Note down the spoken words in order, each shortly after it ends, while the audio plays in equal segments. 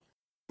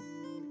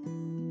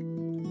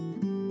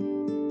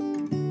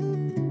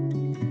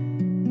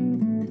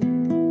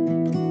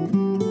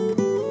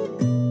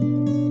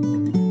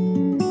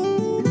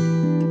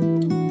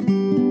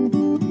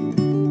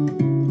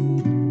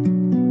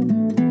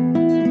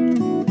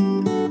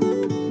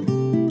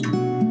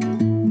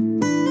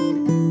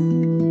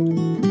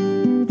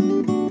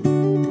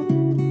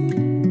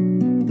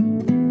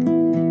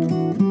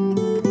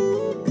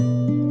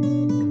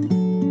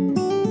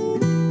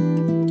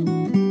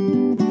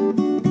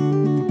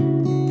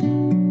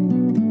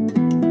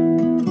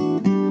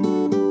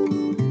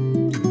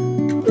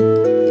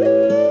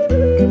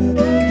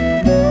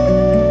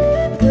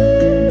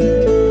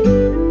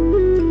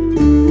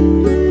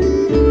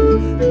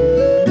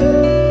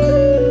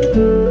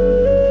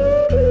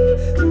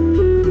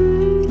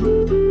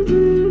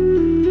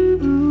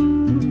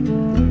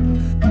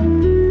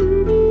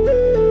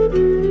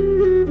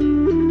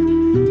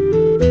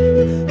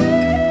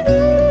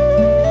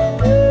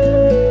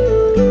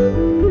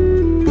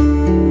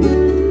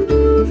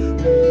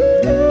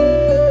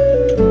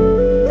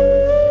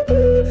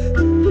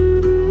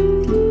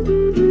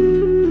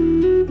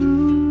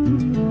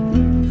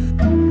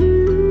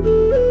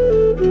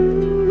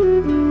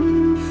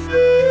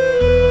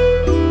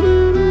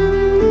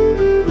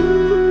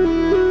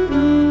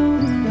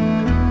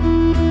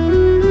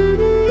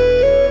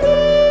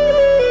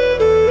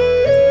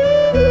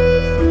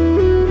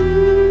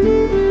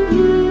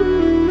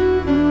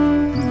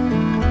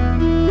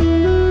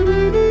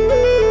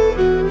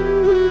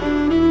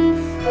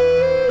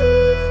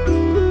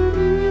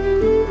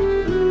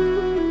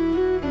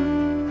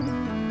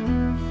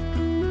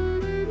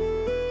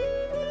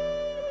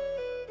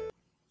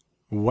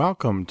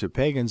Welcome to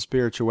Pagan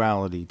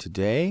Spirituality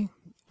Today.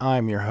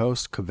 I'm your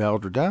host,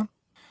 Kveldreda.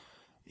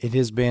 It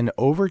has been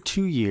over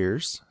 2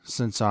 years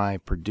since I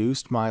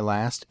produced my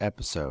last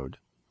episode,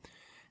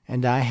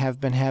 and I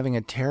have been having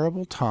a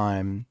terrible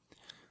time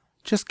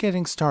just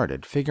getting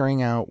started,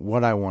 figuring out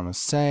what I want to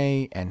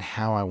say and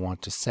how I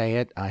want to say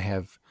it. I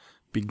have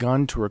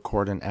begun to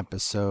record an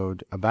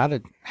episode about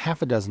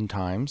half a dozen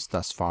times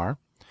thus far,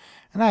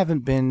 and I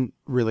haven't been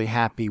really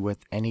happy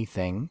with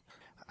anything.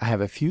 I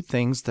have a few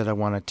things that I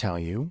want to tell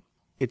you.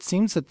 It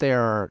seems that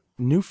there are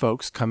new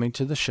folks coming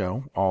to the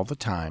show all the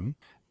time.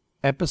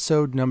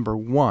 Episode number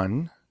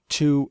 1,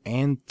 2,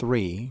 and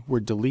 3 were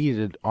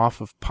deleted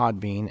off of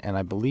Podbean and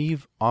I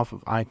believe off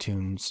of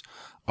iTunes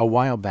a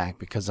while back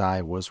because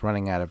I was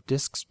running out of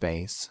disk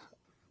space.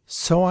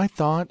 So I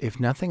thought, if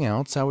nothing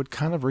else, I would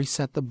kind of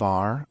reset the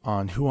bar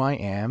on who I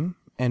am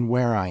and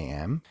where I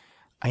am.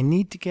 I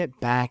need to get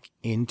back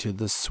into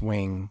the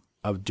swing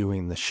of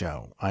doing the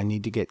show. I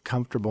need to get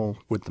comfortable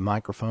with the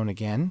microphone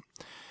again,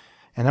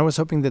 and I was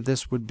hoping that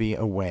this would be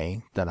a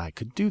way that I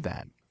could do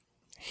that.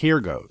 Here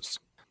goes.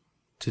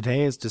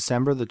 Today is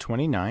December the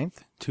 29th,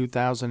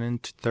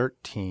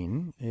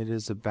 2013. It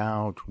is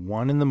about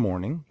 1 in the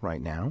morning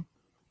right now.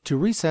 To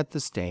reset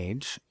the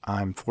stage,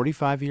 I'm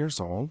 45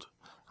 years old.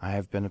 I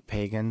have been a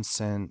pagan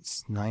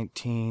since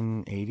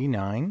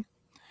 1989,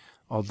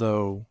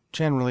 although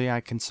generally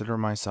I consider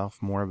myself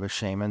more of a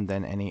shaman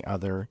than any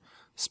other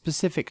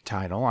specific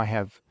title. I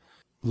have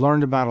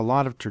learned about a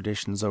lot of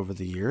traditions over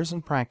the years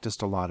and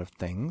practiced a lot of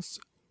things.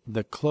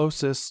 The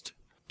closest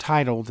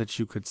title that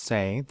you could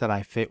say that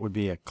I fit would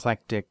be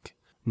eclectic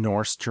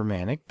Norse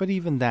Germanic, but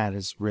even that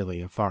is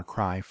really a far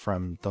cry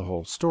from the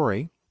whole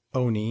story.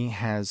 Oni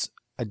has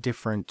a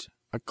different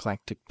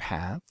eclectic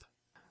path.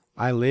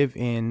 I live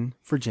in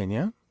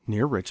Virginia,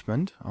 near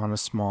Richmond, on a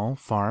small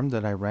farm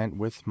that I rent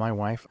with my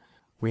wife.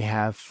 We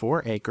have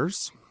 4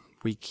 acres.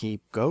 We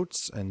keep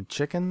goats and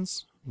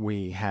chickens.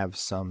 We have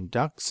some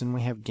ducks and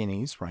we have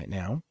guineas right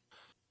now.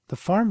 The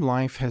farm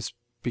life has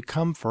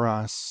become for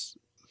us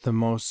the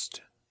most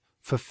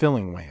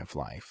fulfilling way of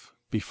life.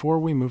 Before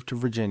we moved to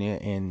Virginia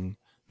in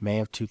May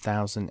of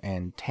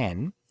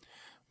 2010,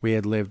 we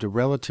had lived a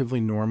relatively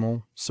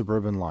normal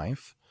suburban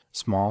life,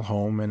 small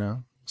home in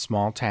a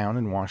small town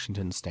in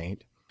Washington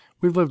state.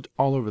 We've lived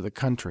all over the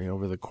country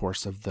over the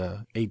course of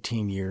the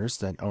 18 years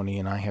that Oni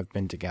and I have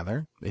been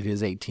together. It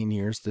is 18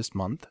 years this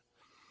month.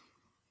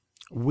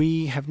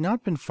 We have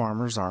not been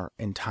farmers our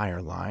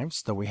entire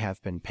lives, though we have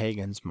been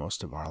pagans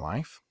most of our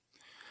life.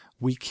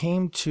 We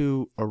came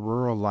to a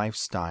rural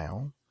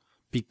lifestyle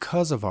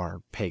because of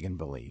our pagan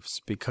beliefs,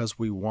 because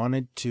we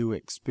wanted to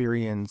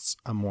experience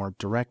a more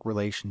direct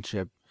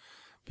relationship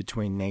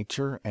between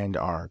nature and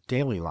our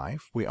daily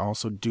life. We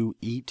also do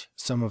eat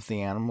some of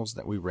the animals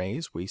that we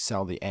raise. We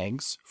sell the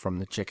eggs from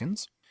the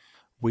chickens.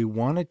 We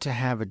wanted to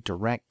have a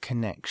direct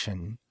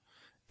connection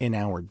in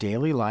our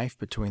daily life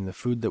between the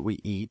food that we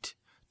eat.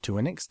 To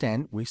an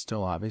extent, we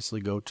still obviously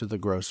go to the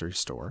grocery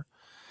store,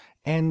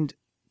 and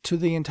to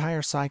the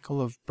entire cycle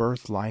of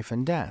birth, life,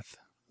 and death.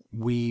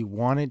 We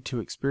wanted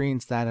to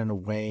experience that in a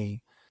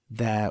way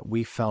that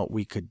we felt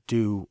we could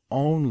do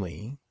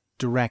only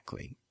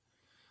directly,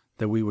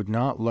 that we would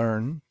not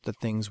learn the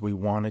things we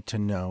wanted to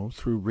know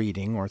through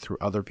reading or through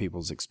other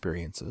people's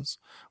experiences.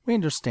 We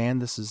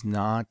understand this is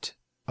not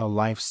a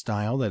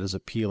lifestyle that is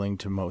appealing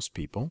to most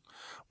people.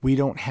 We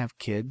don't have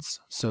kids,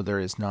 so there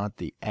is not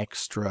the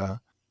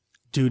extra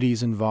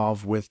duties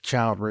involved with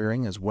child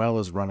rearing as well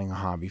as running a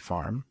hobby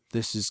farm.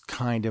 This is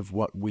kind of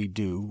what we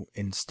do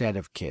instead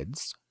of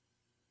kids.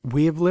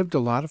 We have lived a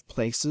lot of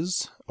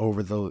places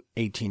over the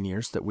 18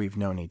 years that we've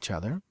known each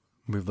other.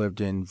 We've lived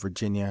in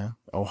Virginia,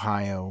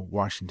 Ohio,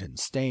 Washington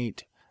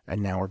State,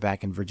 and now we're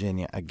back in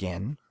Virginia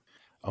again.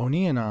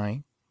 Oni and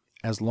I,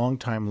 as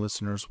longtime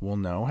listeners will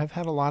know, have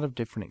had a lot of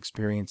different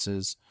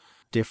experiences,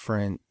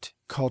 different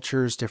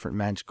cultures, different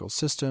magical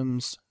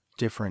systems,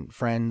 different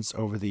friends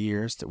over the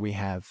years that we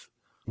have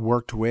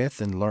worked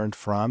with and learned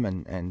from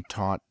and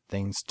taught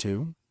things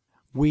to.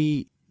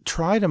 We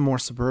tried a more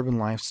suburban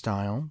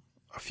lifestyle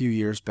a few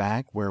years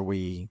back where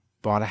we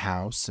bought a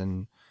house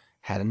and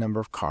had a number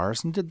of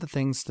cars and did the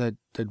things that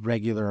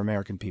regular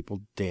American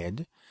people did.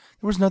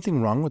 There was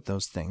nothing wrong with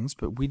those things,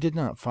 but we did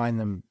not find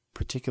them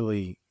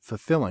particularly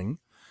fulfilling,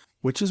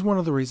 which is one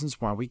of the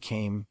reasons why we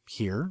came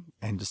here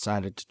and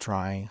decided to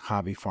try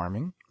hobby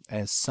farming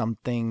as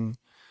something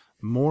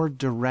more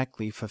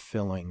directly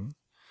fulfilling,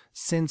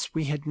 since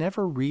we had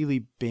never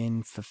really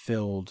been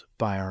fulfilled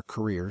by our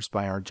careers,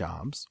 by our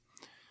jobs.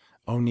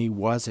 Oni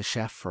was a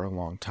chef for a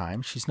long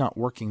time. She's not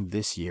working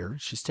this year.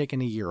 She's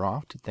taken a year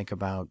off to think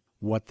about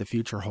what the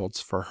future holds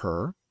for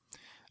her.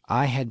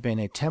 I had been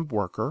a temp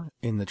worker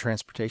in the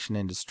transportation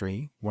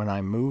industry when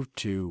I moved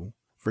to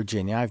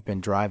Virginia. I've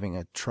been driving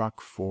a truck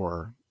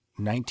for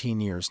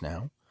 19 years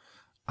now.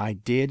 I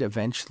did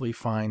eventually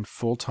find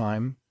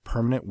full-time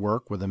permanent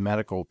work with a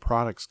medical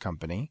products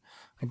company.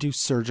 I do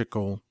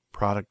surgical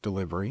product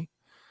delivery,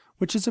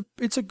 which is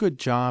it's a good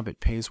job.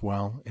 It pays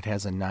well. It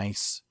has a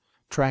nice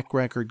track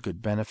record,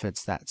 good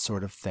benefits, that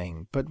sort of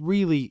thing. But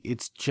really,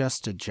 it's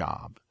just a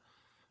job.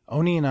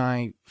 Oni and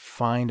I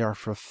find our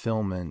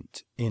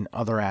fulfillment in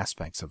other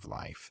aspects of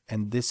life,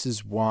 and this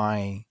is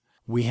why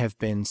we have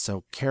been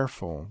so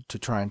careful to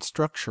try and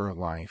structure a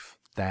life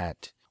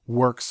that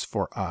works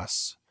for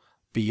us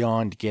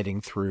beyond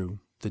getting through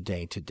the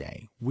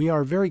day-to-day. We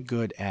are very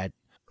good at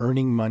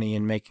earning money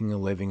and making a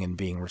living and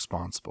being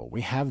responsible.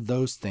 We have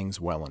those things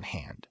well in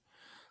hand.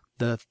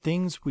 The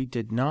things we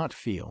did not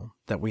feel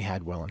that we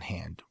had well in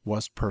hand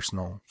was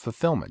personal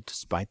fulfillment,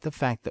 despite the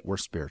fact that we're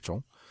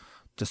spiritual,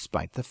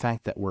 despite the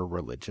fact that we're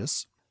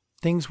religious.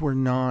 Things were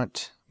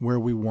not where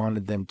we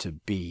wanted them to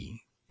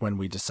be when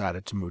we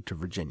decided to move to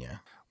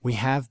Virginia. We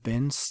have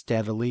been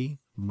steadily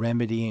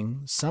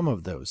remedying some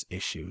of those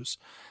issues,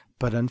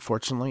 but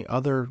unfortunately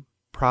other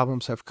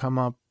problems have come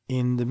up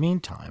in the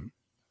meantime.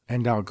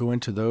 And I'll go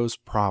into those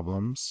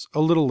problems a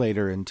little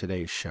later in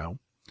today's show.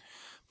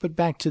 But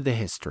back to the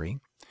history.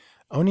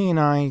 Oni and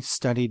I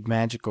studied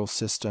magical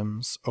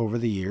systems over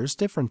the years,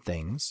 different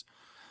things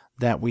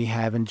that we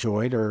have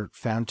enjoyed or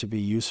found to be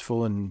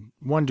useful in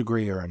one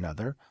degree or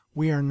another.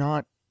 We are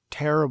not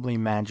terribly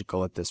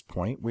magical at this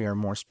point. We are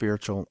more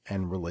spiritual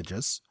and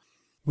religious.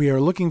 We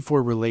are looking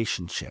for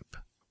relationship,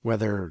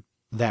 whether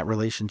that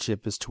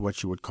relationship is to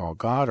what you would call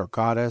God or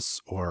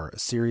goddess or a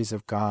series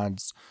of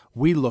gods.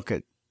 We look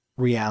at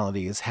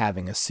reality as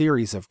having a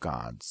series of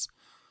gods.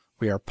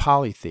 We are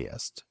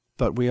polytheist,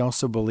 but we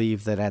also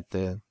believe that at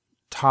the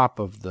top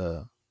of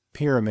the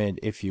pyramid,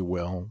 if you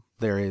will,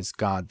 there is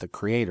God the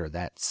Creator,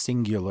 that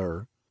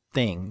singular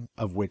thing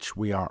of which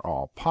we are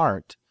all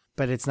part,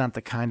 but it's not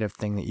the kind of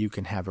thing that you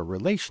can have a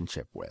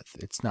relationship with.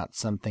 It's not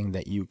something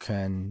that you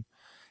can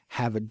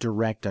have a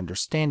direct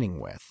understanding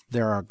with.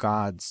 There are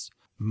gods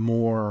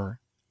more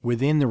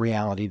within the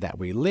reality that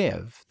we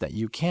live that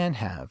you can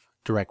have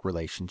direct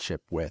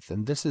relationship with,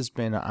 and this has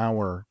been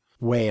our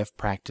way of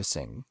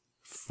practicing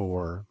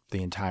for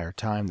the entire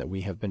time that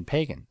we have been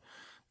pagan,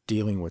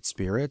 dealing with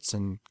spirits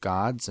and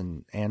gods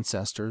and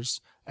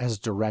ancestors as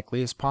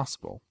directly as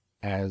possible,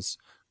 as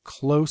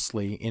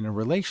closely in a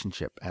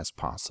relationship as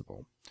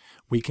possible.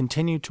 We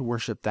continue to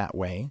worship that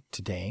way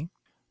today.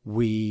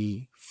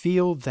 We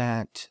feel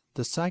that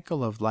the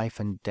cycle of life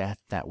and death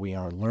that we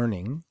are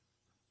learning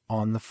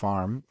on the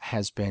farm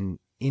has been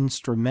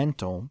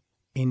instrumental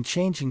in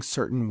changing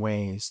certain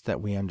ways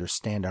that we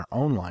understand our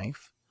own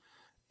life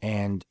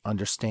and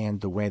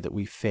understand the way that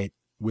we fit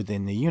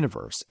within the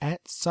universe.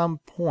 At some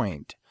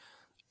point,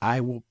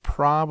 I will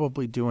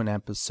probably do an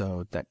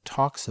episode that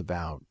talks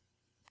about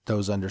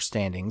those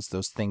understandings,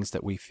 those things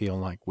that we feel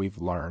like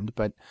we've learned,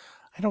 but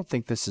I don't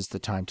think this is the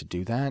time to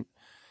do that.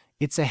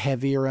 It's a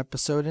heavier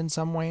episode in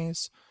some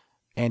ways,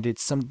 and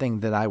it's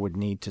something that I would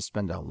need to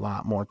spend a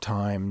lot more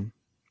time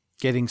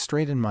getting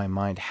straight in my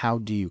mind. How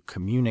do you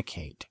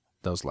communicate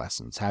those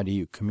lessons? How do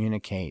you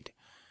communicate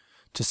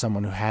to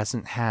someone who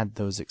hasn't had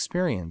those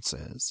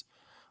experiences?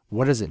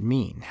 What does it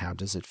mean? How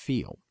does it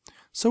feel?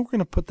 So we're going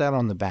to put that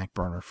on the back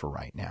burner for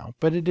right now,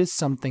 but it is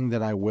something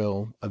that I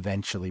will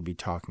eventually be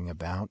talking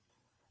about.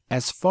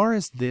 As far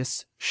as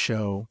this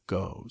show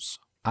goes,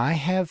 I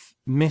have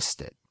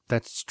missed it.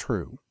 That's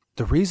true.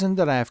 The reason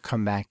that I have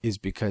come back is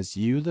because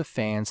you, the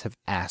fans, have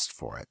asked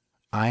for it.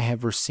 I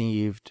have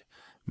received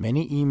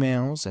many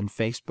emails and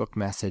Facebook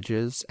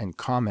messages and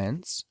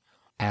comments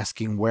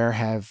asking where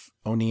have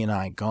Oni and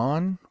I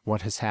gone?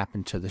 What has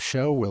happened to the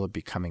show? Will it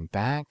be coming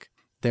back?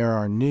 There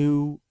are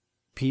new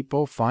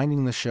people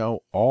finding the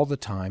show all the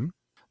time.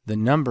 The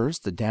numbers,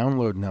 the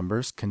download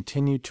numbers,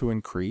 continue to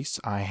increase.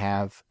 I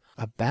have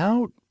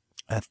about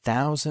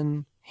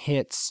 1,000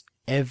 hits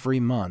every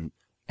month.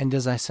 And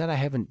as I said, I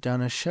haven't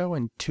done a show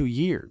in 2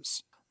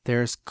 years.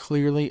 There's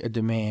clearly a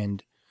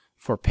demand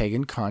for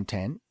pagan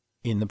content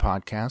in the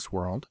podcast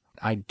world.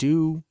 I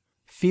do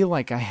feel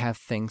like I have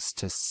things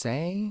to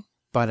say,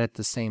 but at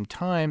the same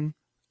time,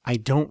 I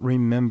don't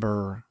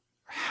remember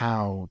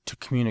how to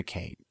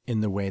communicate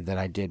in the way that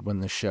I did when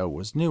the show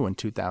was new in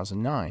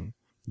 2009.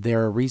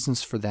 There are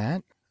reasons for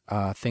that.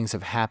 Things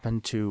have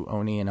happened to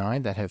Oni and I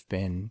that have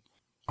been,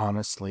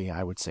 honestly,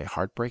 I would say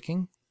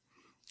heartbreaking,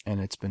 and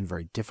it's been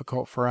very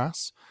difficult for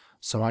us.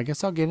 So I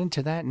guess I'll get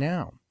into that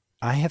now.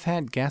 I have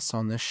had guests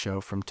on this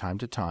show from time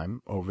to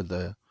time over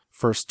the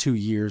first 2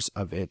 years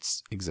of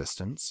its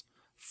existence.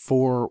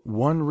 For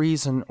one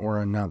reason or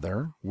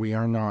another, we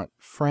are not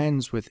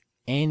friends with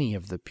any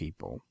of the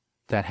people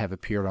that have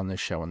appeared on this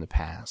show in the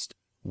past.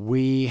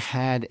 We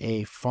had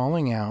a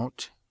falling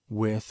out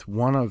with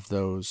one of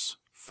those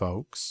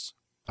folks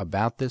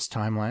about this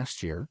time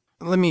last year.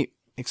 Let me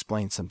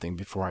explain something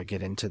before I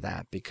get into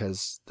that,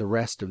 because the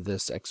rest of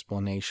this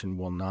explanation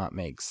will not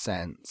make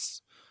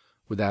sense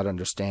without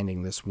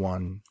understanding this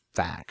one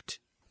fact.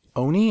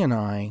 Oni and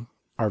I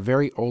are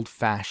very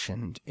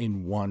old-fashioned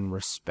in one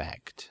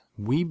respect.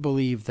 We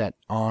believe that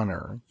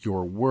honor,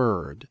 your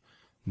word,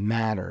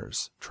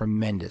 matters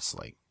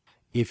tremendously.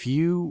 If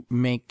you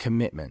make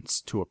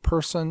commitments to a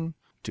person,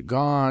 to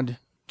God,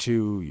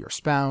 to your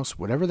spouse,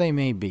 whatever they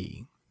may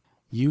be,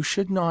 you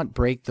should not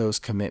break those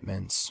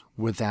commitments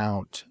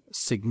without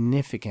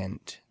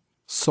significant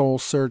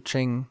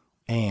soul-searching,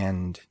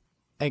 and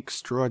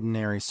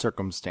extraordinary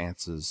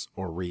circumstances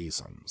or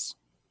reasons.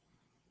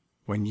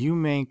 When you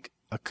make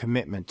a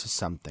commitment to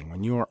something,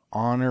 when you are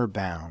honor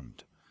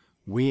bound,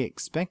 we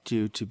expect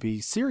you to be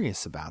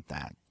serious about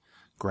that.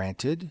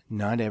 Granted,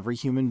 not every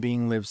human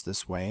being lives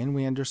this way, and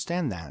we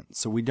understand that.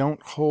 So we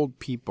don't hold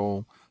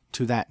people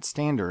to that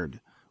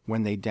standard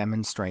when they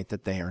demonstrate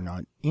that they are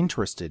not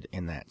interested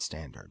in that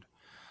standard.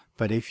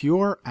 But if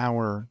you're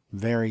our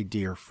very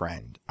dear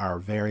friend, our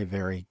very,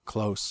 very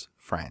close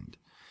friend,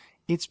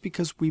 it's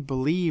because we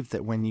believe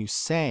that when you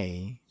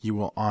say you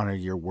will honor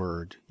your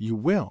word, you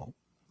will.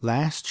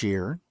 Last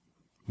year,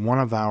 one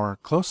of our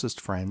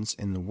closest friends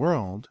in the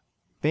world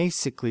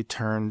basically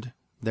turned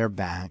their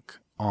back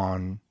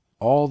on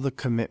all the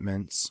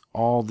commitments,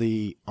 all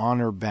the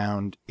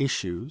honor-bound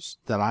issues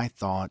that I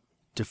thought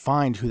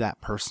defined who that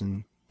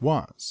person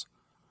was.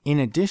 In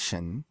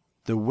addition,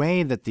 the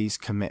way that these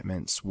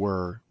commitments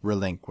were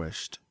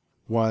relinquished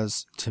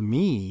was, to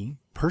me,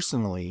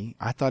 personally,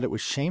 I thought it was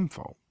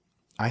shameful.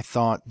 I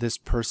thought this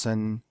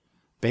person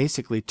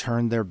basically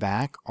turned their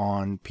back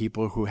on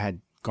people who had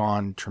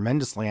gone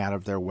tremendously out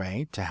of their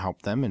way to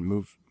help them and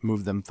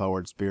move them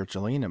forward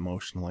spiritually and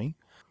emotionally.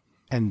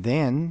 And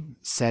then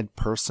said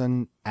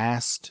person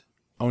asked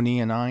Oni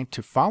and I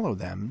to follow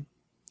them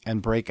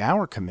and break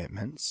our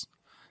commitments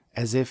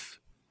as if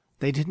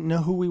they didn't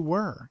know who we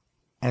were,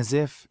 as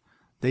if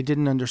they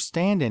didn't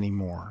understand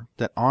anymore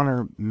that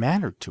honor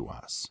mattered to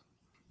us.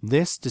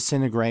 This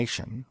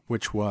disintegration,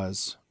 which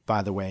was,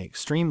 by the way,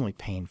 extremely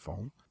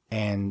painful,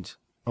 and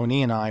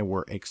Oni and I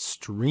were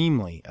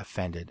extremely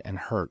offended and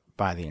hurt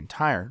by the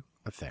entire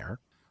affair,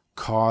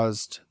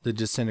 caused the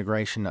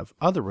disintegration of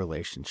other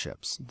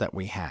relationships that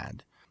we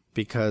had,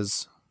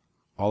 because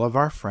all of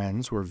our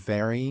friends were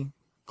very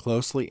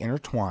closely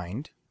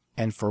intertwined,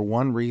 and for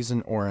one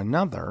reason or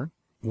another,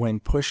 when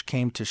push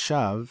came to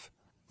shove,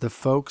 the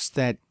folks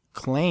that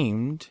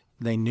claimed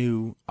they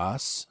knew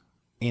us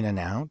in and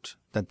out,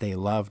 that they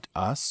loved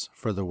us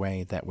for the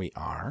way that we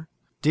are,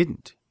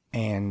 didn't.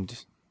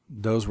 And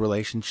those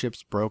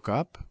relationships broke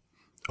up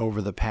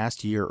over the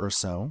past year or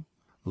so,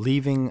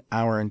 leaving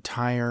our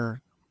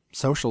entire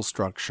social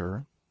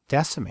structure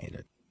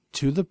decimated,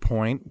 to the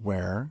point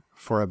where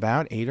for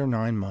about 8 or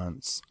 9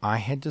 months, I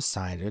had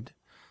decided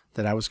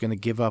that I was going to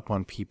give up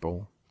on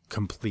people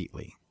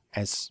completely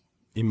as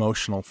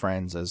emotional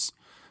friends, as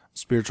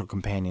spiritual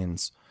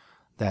companions,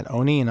 that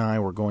Oni and I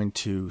were going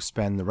to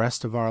spend the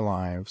rest of our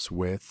lives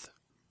with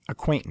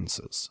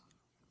acquaintances.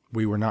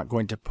 We were not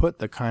going to put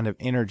the kind of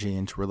energy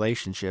into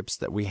relationships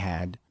that we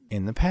had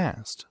in the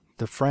past.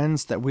 The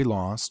friends that we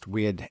lost,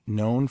 we had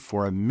known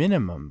for a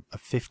minimum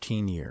of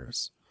 15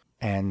 years,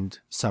 and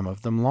some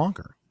of them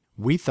longer.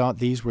 We thought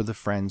these were the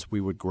friends we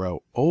would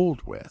grow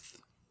old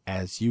with,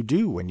 as you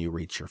do when you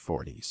reach your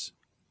 40s.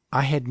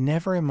 I had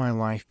never in my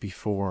life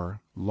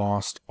before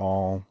lost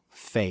all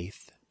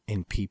faith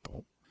in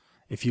people.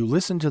 If you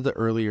listen to the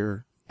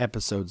earlier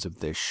episodes of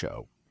this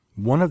show,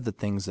 one of the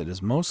things that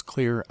is most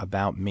clear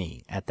about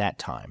me at that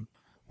time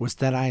was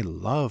that I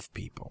love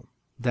people,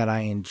 that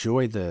I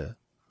enjoy the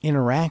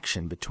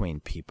interaction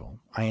between people.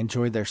 I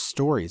enjoy their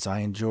stories. I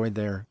enjoy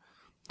their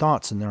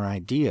thoughts and their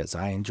ideas.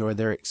 I enjoy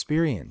their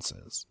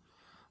experiences.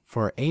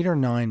 For 8 or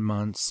 9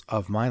 months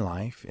of my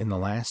life in the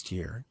last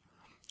year,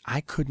 I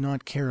could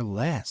not care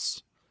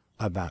less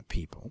about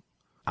people.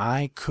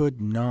 I could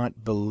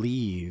not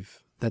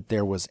believe that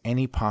there was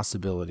any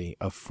possibility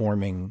of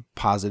forming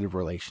positive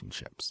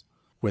relationships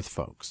with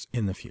folks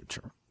in the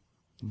future.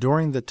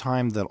 During the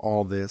time that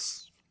all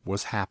this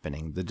was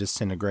happening, the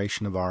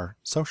disintegration of our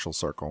social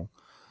circle,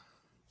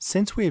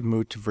 since we had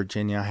moved to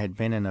Virginia, I had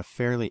been in a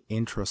fairly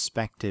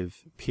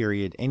introspective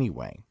period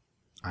anyway.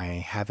 I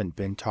haven't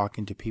been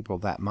talking to people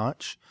that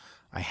much.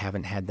 I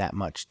haven't had that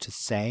much to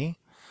say.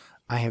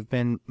 I have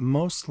been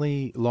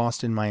mostly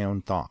lost in my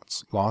own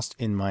thoughts, lost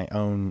in my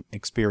own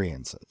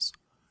experiences.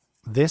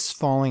 This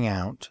falling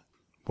out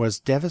was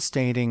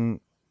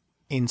devastating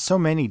in so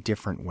many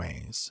different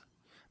ways,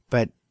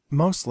 but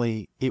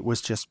mostly it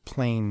was just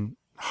plain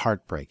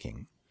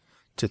heartbreaking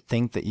to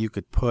think that you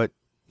could put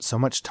so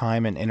much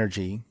time and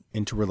energy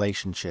into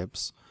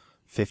relationships,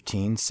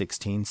 15,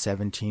 16,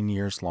 17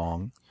 years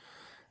long,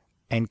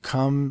 and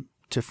come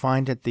to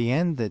find at the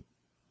end that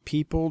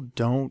people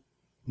don't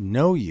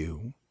know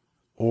you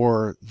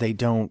or they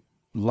don't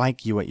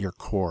like you at your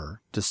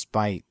core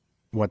despite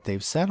what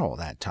they've said all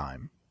that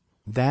time.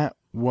 That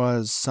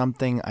was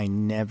something I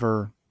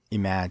never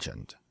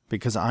imagined,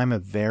 because I'm a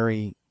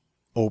very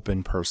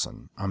open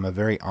person. I'm a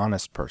very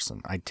honest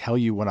person. I tell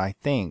you what I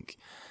think,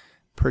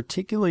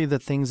 particularly the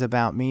things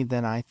about me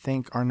that I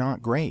think are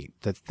not great,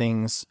 the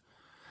things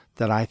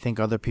that I think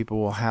other people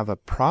will have a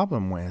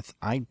problem with.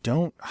 I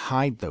don't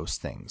hide those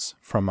things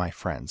from my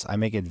friends. I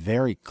make it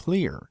very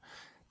clear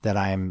that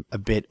I'm a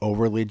bit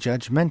overly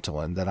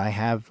judgmental and that I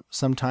have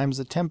sometimes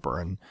a temper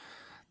and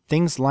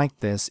things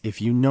like this.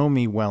 If you know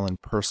me well in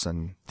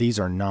person, these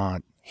are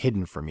not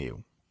hidden from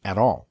you at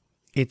all.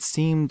 It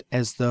seemed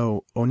as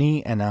though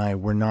Oni and I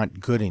were not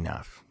good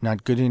enough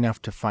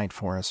to fight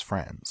for as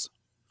friends.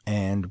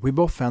 And we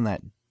both found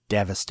that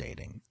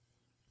devastating.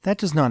 That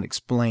does not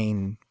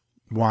explain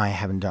why I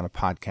haven't done a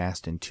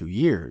podcast in 2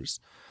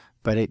 years,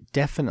 but it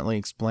definitely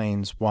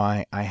explains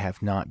why I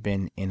have not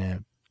been in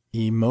an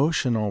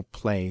emotional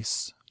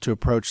place to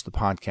approach the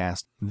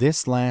podcast.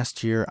 This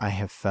last year, I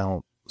have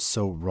felt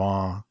so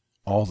raw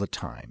all the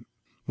time.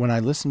 When I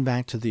listen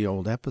back to the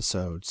old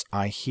episodes,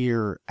 I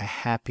hear a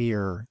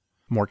happier,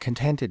 more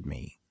contented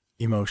me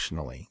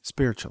emotionally,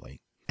 spiritually.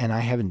 And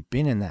I haven't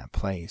been in that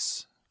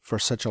place for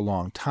such a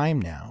long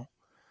time now.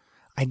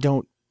 I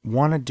don't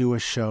want to do a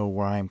show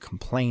where I'm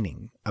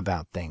complaining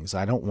about things.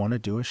 I don't want to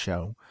do a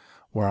show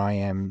where I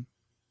am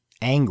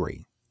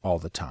angry all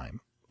the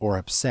time or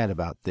upset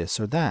about this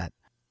or that.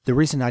 The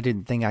reason I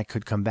didn't think I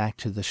could come back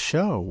to the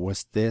show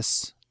was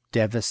this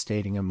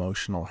devastating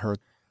emotional hurt.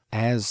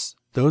 As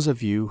those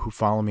of you who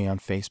follow me on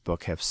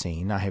Facebook have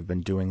seen, I have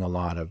been doing a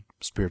lot of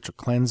spiritual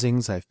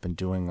cleansings. I've been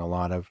doing a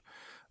lot of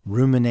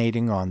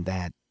ruminating on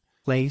that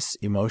place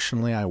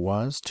emotionally I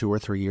was 2 or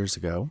 3 years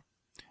ago.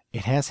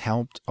 It has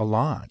helped a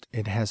lot.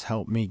 It has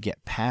helped me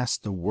get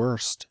past the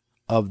worst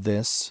of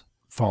this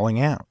falling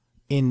out.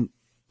 In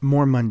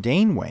more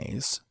mundane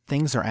ways,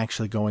 things are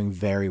actually going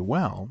very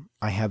well.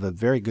 I have a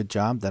very good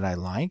job that I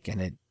like,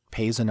 and it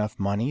pays enough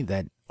money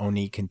that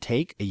Oni can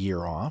take a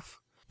year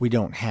off. We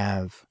don't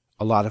have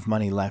a lot of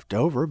money left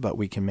over, but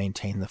we can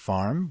maintain the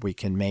farm. We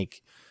can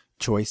make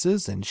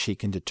choices, and she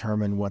can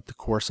determine what the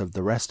course of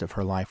the rest of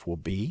her life will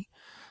be.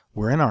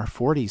 We're in our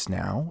 40s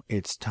now.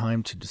 It's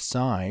time to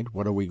decide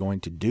what are we going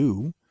to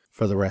do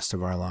for the rest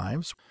of our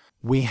lives.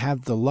 We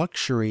have the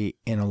luxury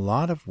in a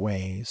lot of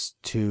ways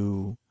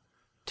to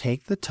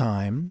take the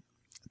time,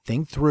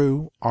 think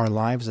through our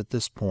lives at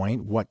this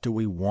point. What do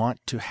we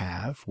want to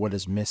have? What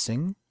is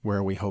missing? Where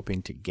are we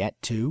hoping to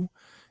get to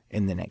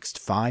in the next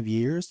 5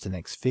 years, the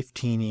next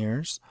 15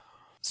 years?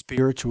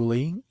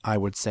 Spiritually, I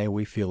would say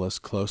we feel as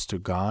close to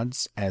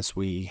God's as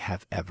we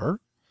have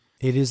ever.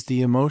 It is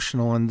the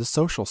emotional and the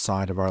social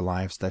side of our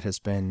lives that has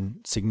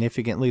been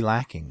significantly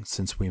lacking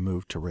since we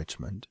moved to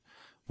Richmond.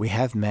 We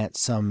have met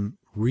some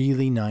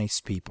really nice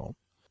people,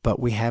 but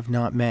we have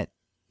not met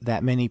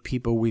that many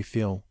people we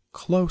feel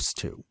close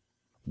to.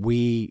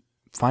 We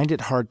find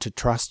it hard to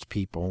trust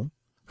people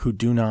who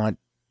do not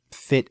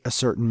fit a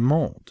certain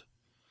mold,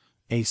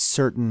 a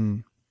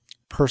certain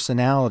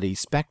personality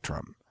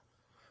spectrum.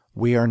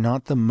 We are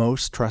not the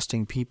most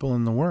trusting people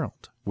in the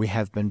world. We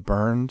have been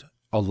burned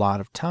a lot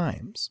of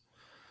times.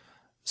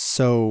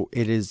 So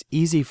it is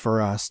easy for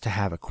us to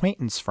have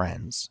acquaintance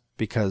friends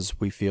because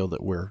we feel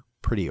that we're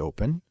pretty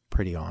open,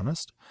 pretty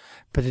honest.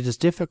 But it is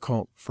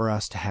difficult for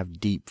us to have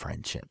deep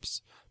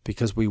friendships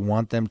because we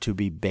want them to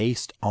be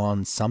based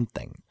on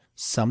something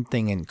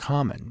in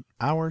common.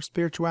 Our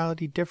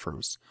spirituality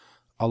differs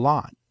a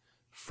lot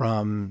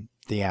from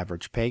the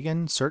average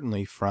pagan,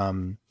 certainly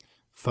from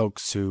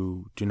folks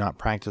who do not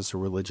practice a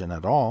religion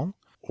at all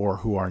or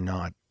who are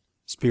not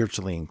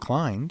spiritually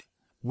inclined.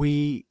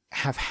 We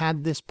have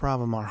had this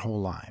problem our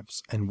whole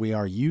lives, and we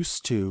are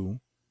used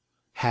to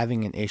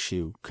having an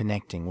issue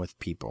connecting with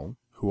people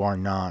who are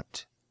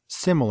not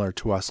similar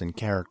to us in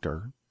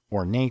character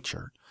or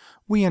nature.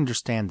 We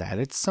understand that.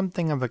 It's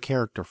something of a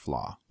character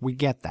flaw. We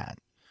get that.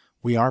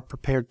 We are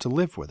prepared to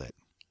live with it.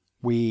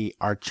 We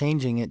are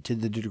changing it to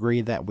the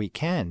degree that we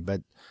can,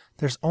 but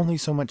there's only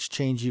so much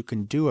change you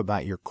can do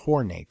about your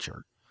core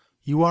nature.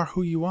 You are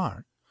who you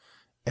are,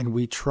 and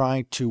we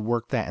try to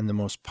work that in the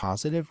most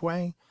positive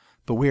way,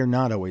 but we are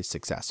not always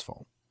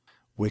successful,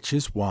 which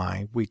is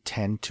why we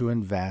tend to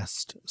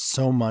invest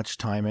so much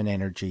time and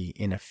energy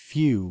in a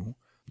few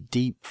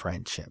deep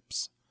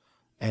friendships.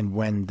 And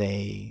when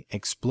they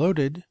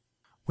exploded,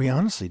 we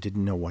honestly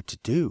didn't know what to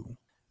do.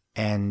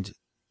 And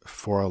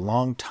for a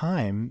long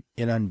time,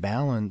 it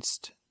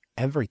unbalanced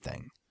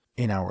everything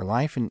in our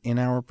life and in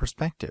our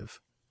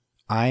perspective.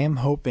 I am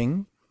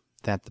hoping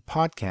that the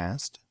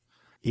podcast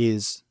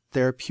is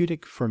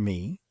therapeutic for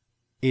me,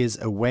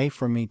 is a way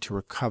for me to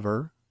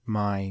recover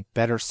my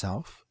better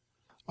self.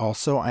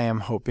 Also, I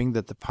am hoping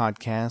that the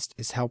podcast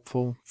is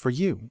helpful for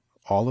you,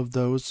 all of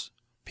those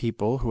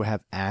people who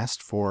have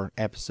asked for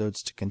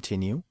episodes to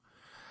continue.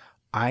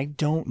 I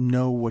don't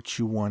know what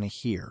you want to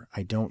hear.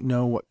 I don't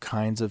know what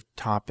kinds of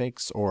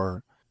topics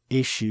or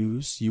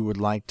issues you would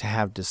like to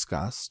have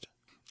discussed.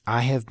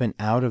 I have been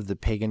out of the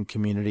pagan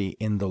community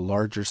in the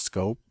larger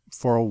scope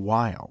for a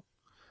while.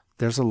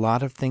 There's a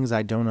lot of things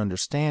I don't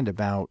understand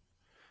about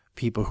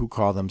people who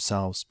call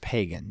themselves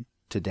pagan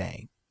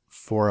today.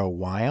 For a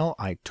while,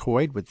 I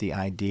toyed with the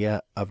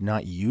idea of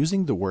not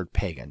using the word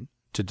pagan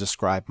to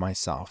describe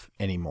myself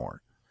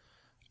anymore.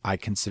 I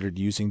considered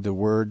using the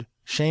word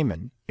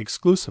shaman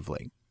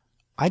exclusively.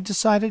 I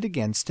decided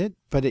against it,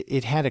 but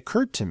it had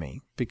occurred to me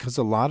because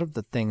a lot of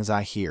the things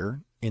I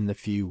hear in the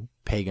few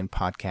pagan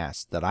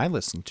podcasts that I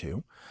listen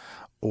to,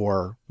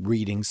 or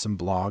reading some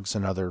blogs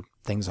and other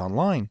things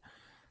online,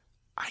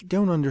 I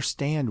don't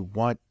understand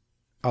what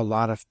a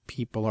lot of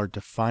people are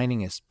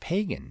defining as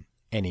pagan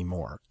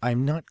anymore.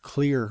 I'm not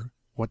clear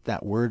what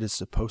that word is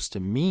supposed to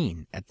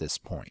mean at this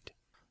point.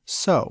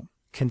 So,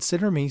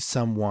 consider me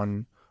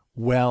someone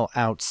well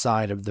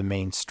outside of the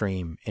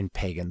mainstream in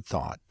pagan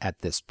thought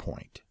at this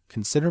point.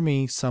 Consider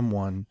me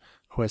someone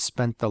who has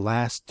spent the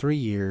last 3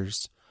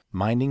 years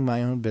minding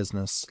my own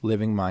business,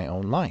 living my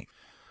own life.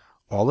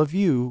 All of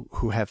you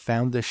who have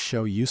found this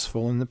show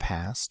useful in the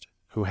past,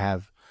 who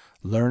have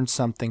learned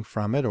something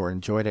from it or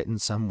enjoyed it in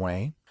some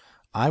way,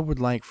 I would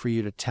like for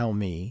you to tell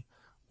me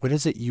what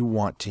is it you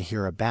want to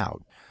hear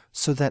about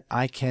so that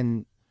I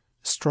can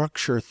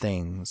structure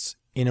things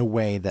in a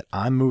way that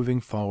I'm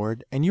moving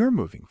forward and you're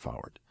moving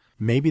forward.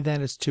 Maybe that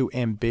is too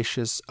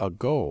ambitious a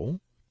goal,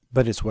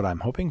 but it's what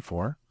I'm hoping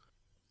for.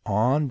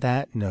 On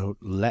that note,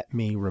 let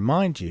me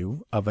remind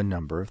you of a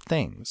number of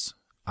things.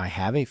 I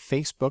have a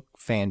Facebook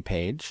fan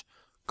page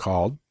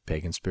called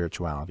Pagan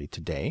Spirituality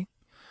Today.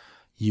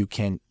 You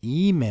can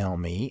email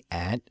me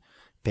at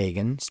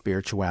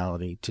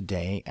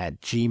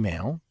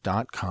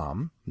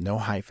paganspiritualitytoday@gmail.com. No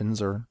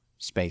hyphens or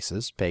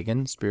spaces.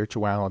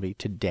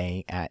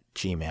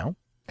 paganspiritualitytoday@gmail.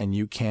 And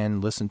you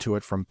can listen to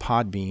it from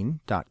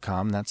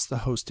podbean.com. That's the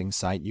hosting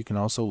site. You can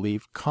also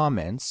leave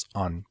comments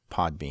on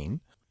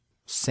Podbean.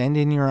 Send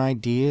in your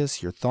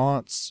ideas, your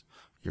thoughts,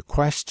 your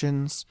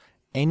questions,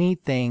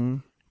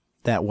 anything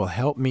that will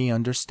help me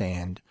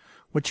understand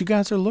what you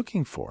guys are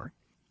looking for,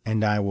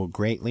 and I will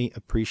greatly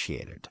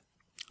appreciate it.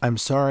 I'm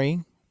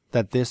sorry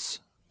that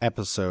this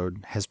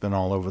episode has been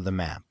all over the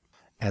map.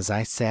 As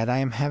I said, I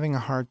am having a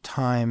hard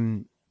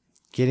time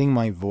getting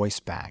my voice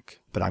back,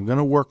 but I'm going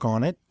to work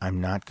on it.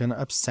 I'm not going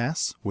to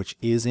obsess, which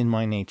is in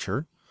my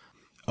nature.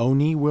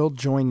 Oni will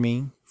join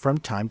me from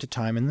time to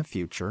time in the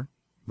future,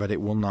 but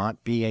it will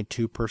not be a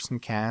 2-person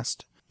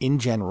cast in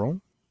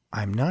general.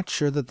 I'm not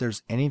sure that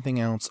there's anything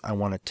else I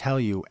want to tell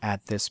you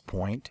at this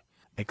point,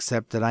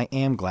 except that I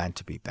am glad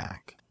to be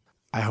back.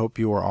 I hope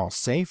you are all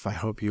safe. I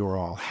hope you are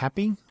all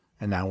happy,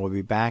 and I will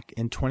be back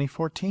in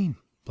 2014.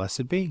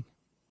 Blessed be.